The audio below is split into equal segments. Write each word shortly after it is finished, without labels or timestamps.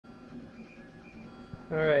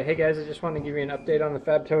Alright, hey guys, I just wanted to give you an update on the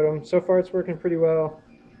FABtotum. So far it's working pretty well.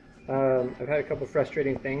 I've had a couple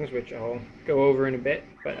frustrating things, which I'll go over in a bit,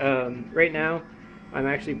 but right now I'm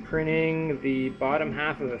actually printing the bottom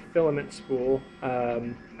half of a filament spool.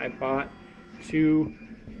 I bought two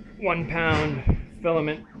 1-pound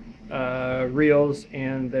filament reels,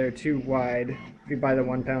 and they're too wide. If you buy the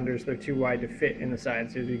 1-pounders, they're too wide to fit in the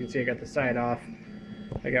side. So as you can see, I got the side off.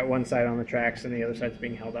 I got one side on the tracks and the other side's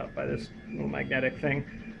being held up by this little magnetic thing.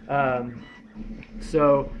 I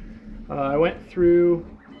went through,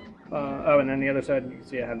 and then the other side, you can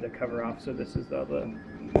see I have the cover off, so this is all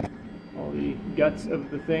the guts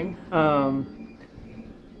of the thing.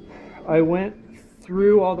 I went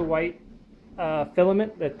through all the white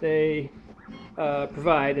filament that they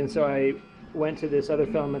provide, and so I went to this other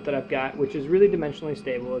filament that I've got, which is really dimensionally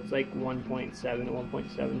stable. It's like 1.7 to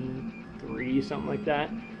 1.73, something like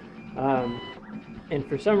that. And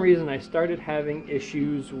for some reason, I started having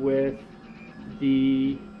issues with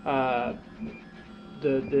the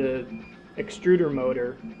extruder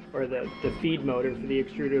motor, or the feed motor for the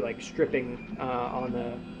extruder, like stripping on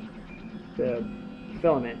the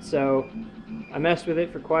filament. So I messed with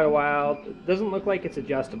it for quite a while. It doesn't look like it's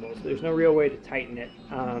adjustable, so there's no real way to tighten it.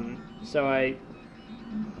 So I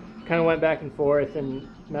kind of went back and forth and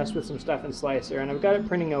messed with some stuff in Slicer, and I've got it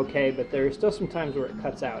printing okay, but there are still some times where it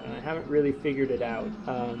cuts out, and I haven't really figured it out.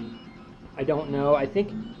 I don't know. I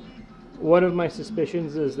think one of my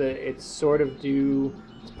suspicions is that it's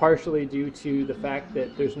partially due to the fact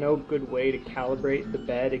that there's no good way to calibrate the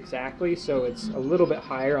bed exactly, so it's a little bit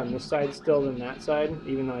higher on this side still than that side,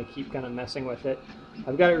 even though I keep kind of messing with it.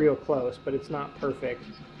 I've got it real close, but it's not perfect.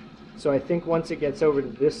 So I think once it gets over to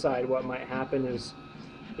this side, what might happen is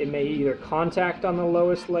it may either contact on the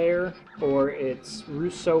lowest layer, or it's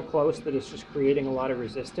so close that it's just creating a lot of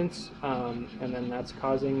resistance, and then that's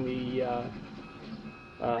causing the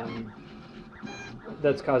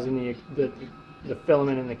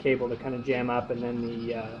filament in the cable to kind of jam up, and then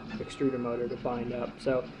the extruder motor to bind up.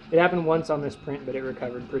 So it happened once on this print, but it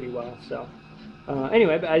recovered pretty well. So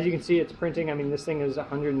anyway, but as you can see, it's printing. I mean, this thing is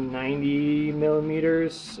 190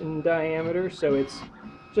 millimeters in diameter, so it's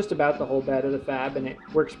just about the whole bed of the fab, and it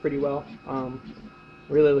works pretty well.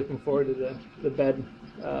 Really looking forward to the bed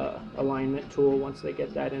alignment tool once they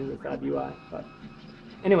get that into the Fab UI. But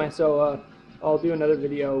anyway, so I'll do another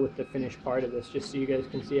video with the finished part of this, just so you guys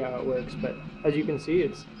can see how it works. But as you can see,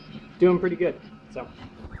 it's doing pretty good. So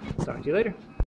talk to you later.